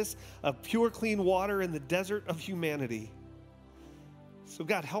oasis of pure, clean water in the desert of humanity. So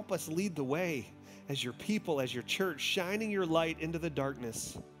God, help us lead the way as your people, as your church, shining your light into the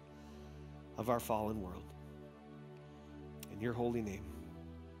darkness of our fallen world. In your holy name,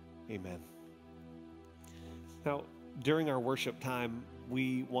 amen. Now, during our worship time,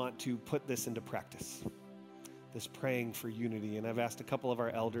 we want to put this into practice. This praying for unity. And I've asked a couple of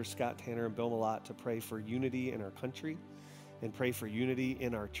our elders, Scott Tanner and Bill Malott, to pray for unity in our country and pray for unity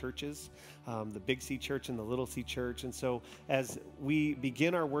in our churches, the Big C Church and the Little C Church. And so as we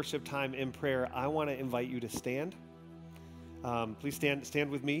begin our worship time in prayer, I want to invite you to stand. Please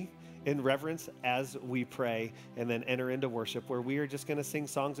stand with me in reverence as we pray and then enter into worship, where we are just going to sing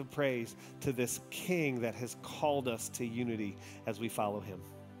songs of praise to this King that has called us to unity as we follow him.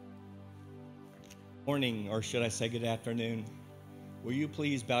 Morning, or should I say good afternoon. Will you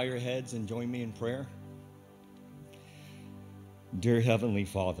please bow your heads and join me in prayer? Dear Heavenly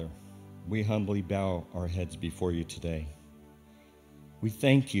Father, we humbly bow our heads before you today. We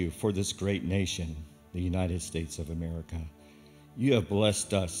thank you for this great nation, the United States of America. You have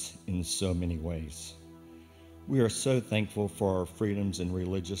blessed us in so many ways. We are so thankful for our freedoms and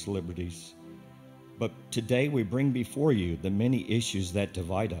religious liberties. But today we bring before you the many issues that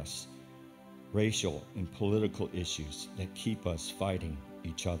divide us. Racial and political issues that keep us fighting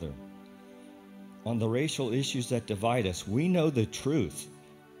each other. On the racial issues that divide us, we know the truth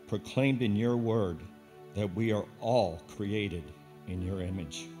proclaimed in your word that we are all created in your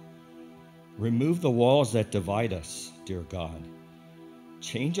image. Remove the walls that divide us, dear God.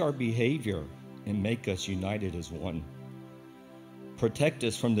 Change our behavior and make us united as one. Protect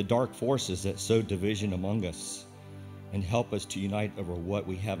us from the dark forces that sow division among us, and help us to unite over what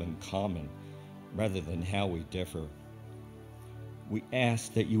we have in common rather than how we differ. We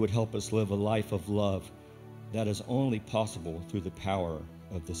ask that you would help us live a life of love that is only possible through the power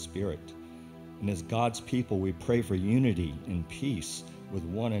of the Spirit. And as God's people, we pray for unity and peace with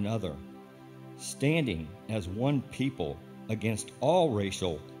one another, standing as one people against all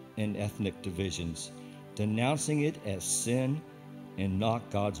racial and ethnic divisions, denouncing it as sin and not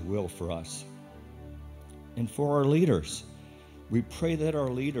God's will for us. And for our leaders, we pray that our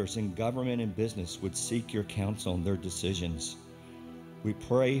leaders in government and business would seek your counsel in their decisions. We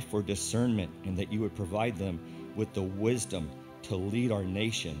pray for discernment and that you would provide them with the wisdom to lead our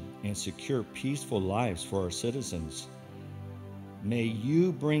nation and secure peaceful lives for our citizens. May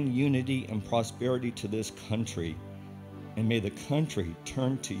you bring unity and prosperity to this country, and may the country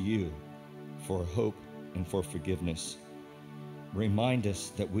turn to you for hope and for forgiveness. Remind us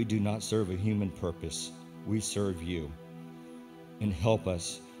that we do not serve a human purpose, we serve you. And help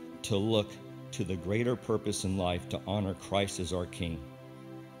us to look to the greater purpose in life to honor Christ as our King.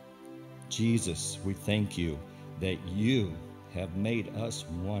 Jesus, we thank you that you have made us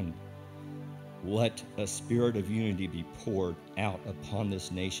one. Let a spirit of unity be poured out upon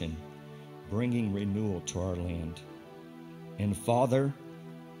this nation, bringing renewal to our land. And Father,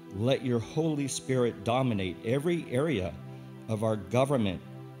 let your Holy Spirit dominate every area of our government,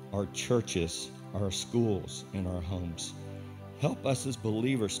 our churches, our schools, and our homes. Help us as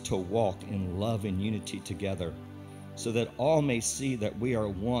believers to walk in love and unity together, so that all may see that we are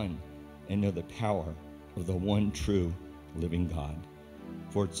one and know the power of the one true living God.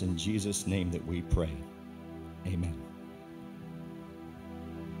 For it's in Jesus' name that we pray. Amen.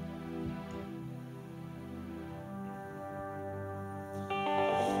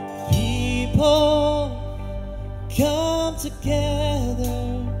 People come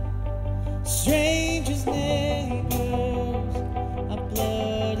together, strangers, neighbors, our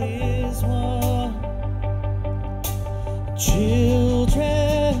blood is one.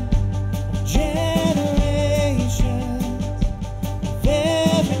 Children of generations, of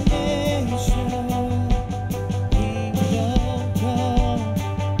every nation, kingdom come.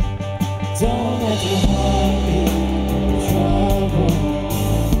 Don't let your heart be in trouble.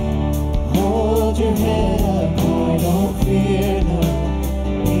 Hold your head up, boy, don't fear no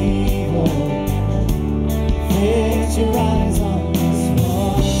evil. Fix your eyes on this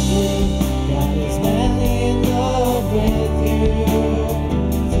one truth. God is madly in love with you.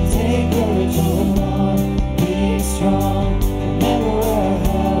 So take courage, hold on, be strong. Remember where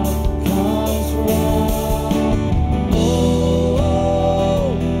help comes from. Oh,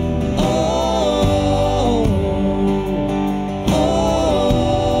 oh, oh, oh.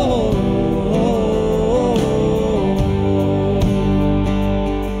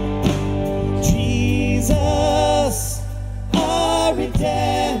 Jesus, our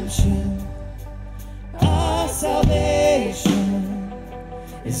redemption, our salvation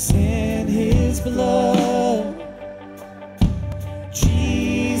is in his blood.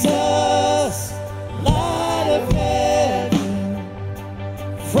 Jesus, light of heaven,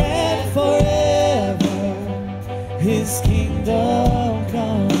 friend forever, his kingdom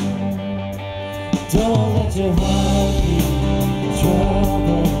come. Don't let your heart be in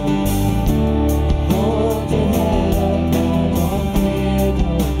trouble. Hold your head up now, don't fear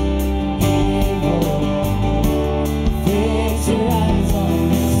no evil. Fix your eyes on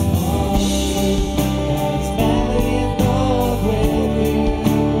this one truth. God is madly in love with you.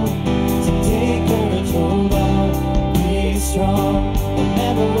 So take courage, hold on, be strong.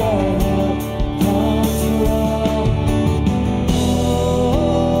 Remember where help comes from. Oh,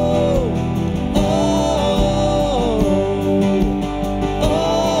 oh,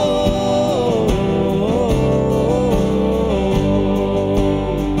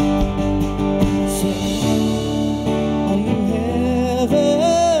 all you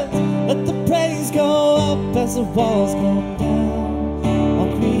heavens, let the praise go up as the walls come down. All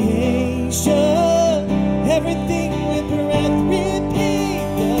creation, everything with breath, repeat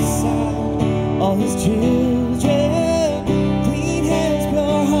the sound. All his children, clean hands,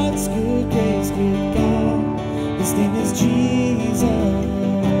 pure hearts, good grace, good God. His name is Jesus.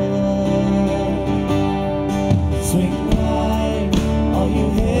 Swing wide, all you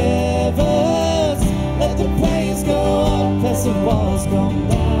heavens, let the praise go up as the walls come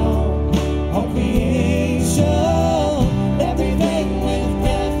down. All creation, everything with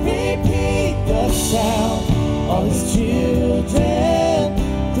breath, repeat the sound. All his children,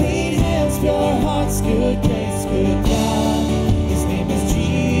 clean hands, pure hearts, good grace, good God. His name is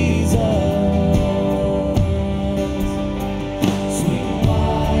Jesus. Swing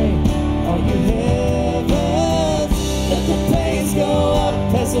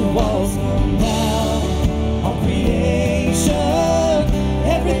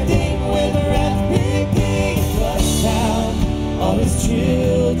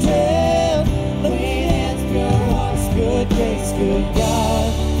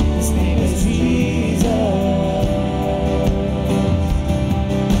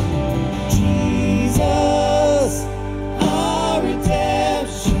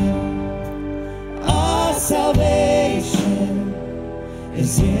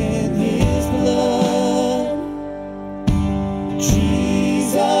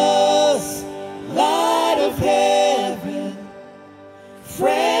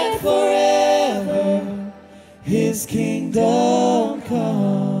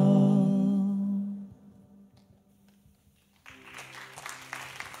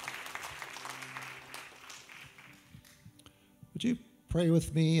Would you pray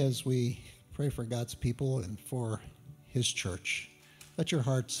with me as we pray for God's people and for his church? Let your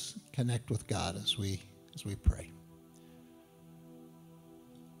hearts connect with God as we pray.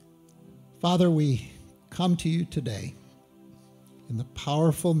 Father, we come to you today in the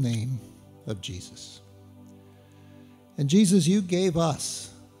powerful name of Jesus. And Jesus, you gave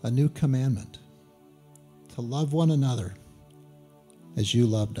us a new commandment to love one another as you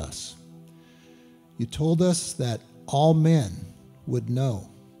loved us. You told us that all men would know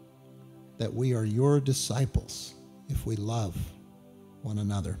that we are your disciples if we love one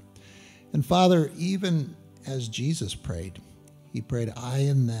another. And Father, even as Jesus prayed, he prayed, I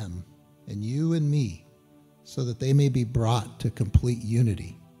and them, and you and me, so that they may be brought to complete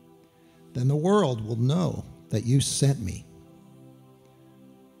unity. Then the world will know that you sent me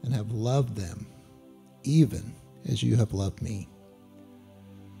and have loved them, even as you have loved me.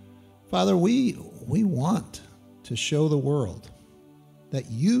 Father, we want to show the world that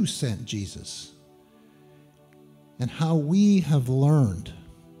you sent Jesus and how we have learned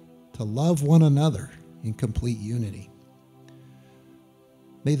to love one another in complete unity.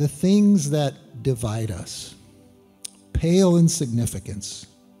 May the things that divide us pale in significance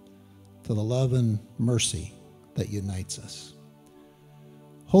to the love and mercy that unites us.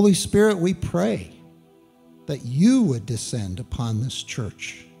 Holy Spirit, we pray that you would descend upon this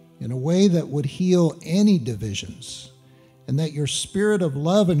church in a way that would heal any divisions, and that your spirit of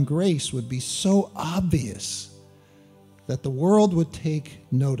love and grace would be so obvious that the world would take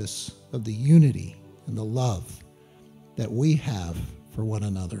notice of the unity and the love that we have for one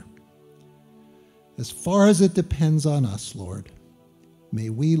another. As far as it depends on us, Lord,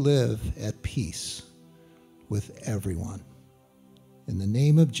 may we live at peace with everyone. In the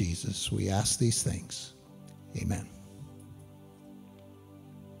name of Jesus, we ask these things. Amen.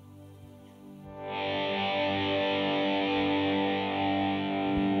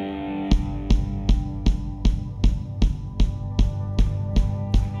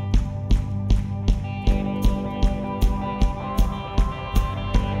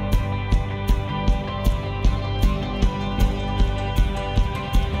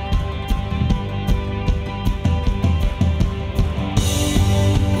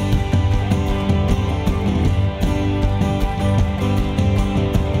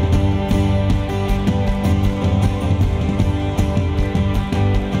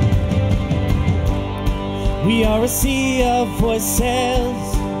 We are a sea of voices,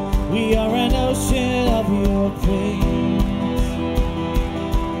 we are an ocean of your praise,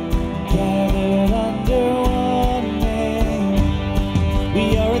 gathered under one name.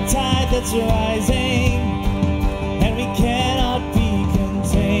 We are a tide that's rising, and we cannot be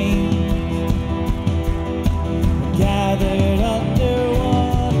contained. We're gathered under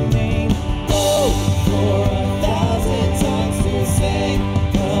one name. Oh, for 1,000 tongues to sing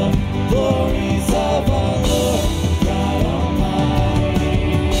the glories of our Lord God Almighty.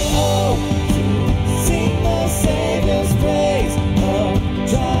 Oh, to sing the Savior's praise, the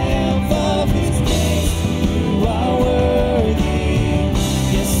triumph of his grace. You are worthy,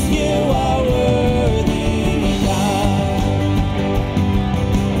 yes, you are worthy, God.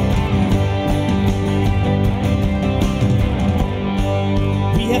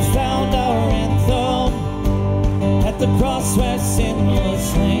 We have found our anthem at the cross where sin was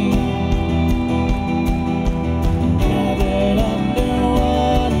slain.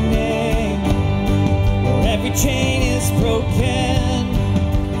 Every chain is broken,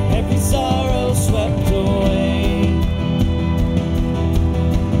 every sorrow swept away.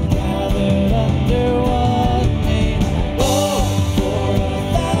 Gathered under one name. Oh, for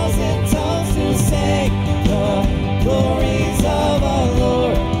 1,000 tongues to sing the glories of our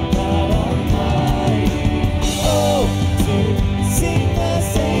Lord God Almighty. Oh, to sing the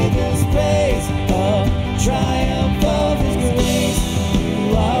Savior's praise, the triumph of his grace.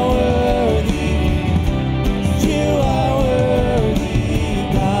 You are worthy. You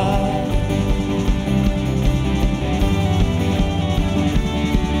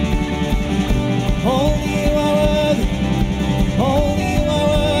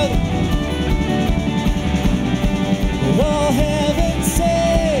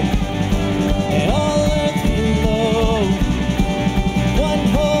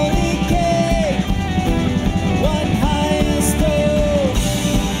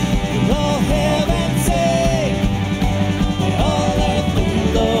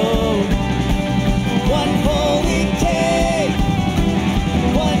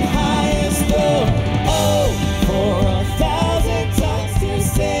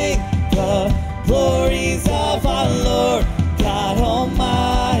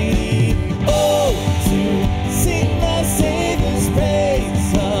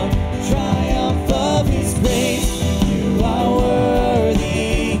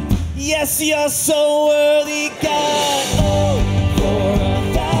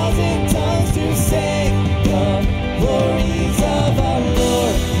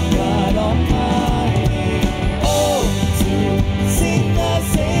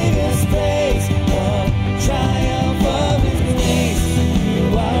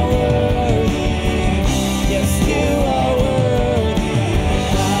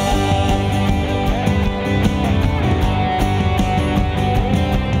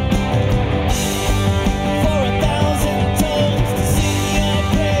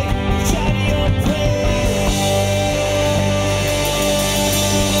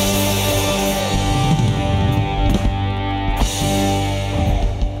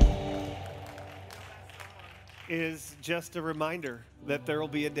just a reminder that there will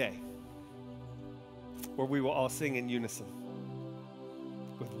be a day where we will all sing in unison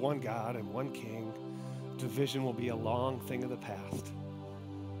with one God and one King. Division will be a long thing of the past.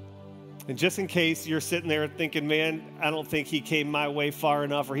 And just in case you're sitting there thinking, man, I don't think he came my way far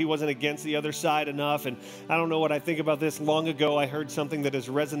enough, or he wasn't against the other side enough, and I don't know what I think about this. Long ago, I heard something that has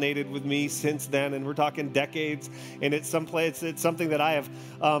resonated with me since then, and we're talking decades, and it's something that I have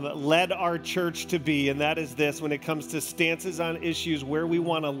led our church to be, and that is this: when it comes to stances on issues, where we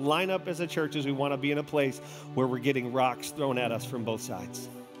want to line up as a church is we want to be in a place where we're getting rocks thrown at us from both sides.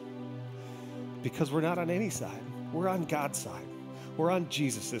 Because we're not on any side. We're on God's side. We're on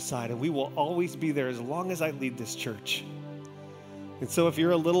Jesus' side, and we will always be there as long as I lead this church. And so if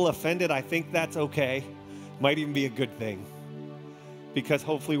you're a little offended, I think that's okay. Might even be a good thing. Because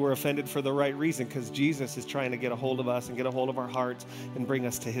hopefully we're offended for the right reason, because Jesus is trying to get a hold of us and get a hold of our hearts and bring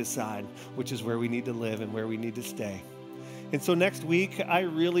us to his side, which is where we need to live and where we need to stay. And so next week, I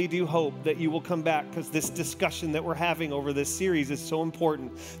really do hope that you will come back, because this discussion that we're having over this series is so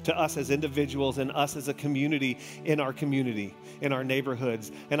important to us as individuals and us as a community, in our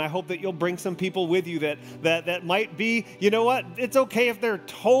neighborhoods. And I hope that you'll bring some people with you that might be, you know what, it's okay if they're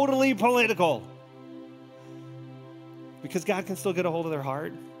totally political, because God can still get a hold of their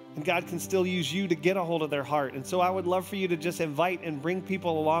heart. And God can still use you to get a hold of their heart. And so I would love for you to just invite and bring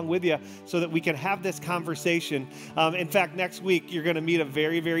people along with you so that we can have this conversation. In fact, next week, you're going to meet a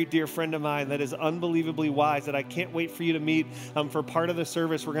very, very dear friend of mine that is unbelievably wise, that I can't wait for you to meet. For part of the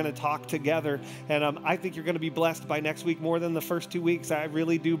service, we're going to talk together. And I think you're going to be blessed by next week more than the first 2 weeks. I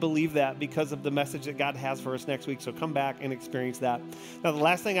really do believe that, because of the message that God has for us next week. So come back and experience that. Now, the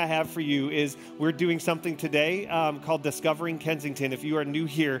last thing I have for you is we're doing something today called Discovering Kensington. If you are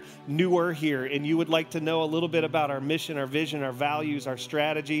newer here, and you would like to know a little bit about our mission, our vision, our values, our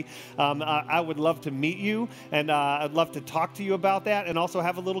strategy, I would love to meet you, and I'd love to talk to you about that, and also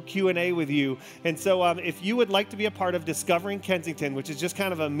have a little Q&A with you. And so if you would like to be a part of Discovering Kensington, which is just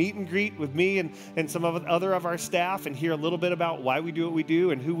kind of a meet and greet with me and some of other of our staff, and hear a little bit about why we do what we do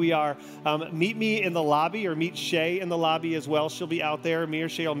and who we are, meet me in the lobby, or meet Shay in the lobby as well. She'll be out there. Me or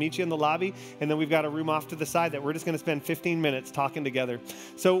Shay will meet you in the lobby, and then we've got a room off to the side that we're just going to spend 15 minutes talking together.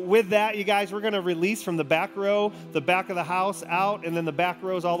 So with that, you guys, we're going to release from the back row, the back of the house out, and then the back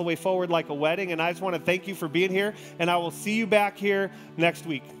rows all the way forward like a wedding. And I just want to thank you for being here, and I will see you back here next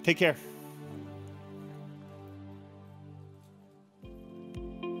week. Take care.